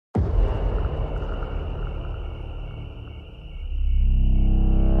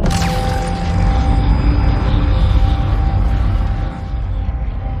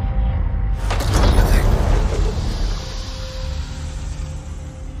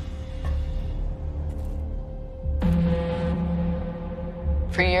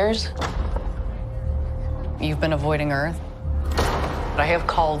For years, you've been avoiding Earth. I have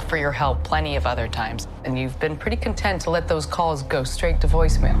called for your help plenty of other times, and you've been pretty content to let those calls go straight to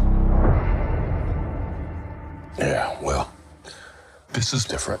voicemail. Yeah, well, this is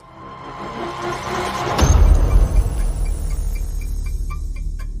different.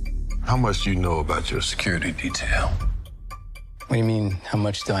 How much do you know about your security detail? What do you mean, how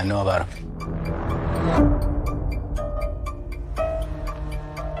much do I know about him?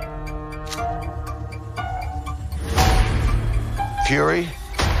 Fury,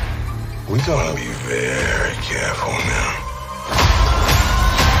 we're gonna be very careful now.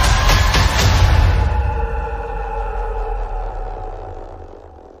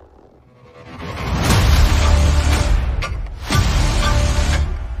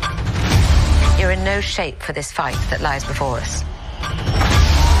 You're in no shape for this fight that lies before us.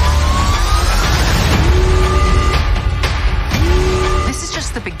 This is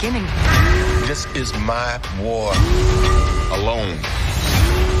just the beginning. This is my war alone.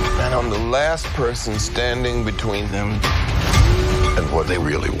 And I'm the last person standing between them and what they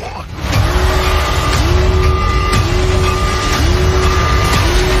really want.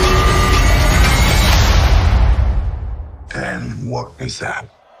 And what is that?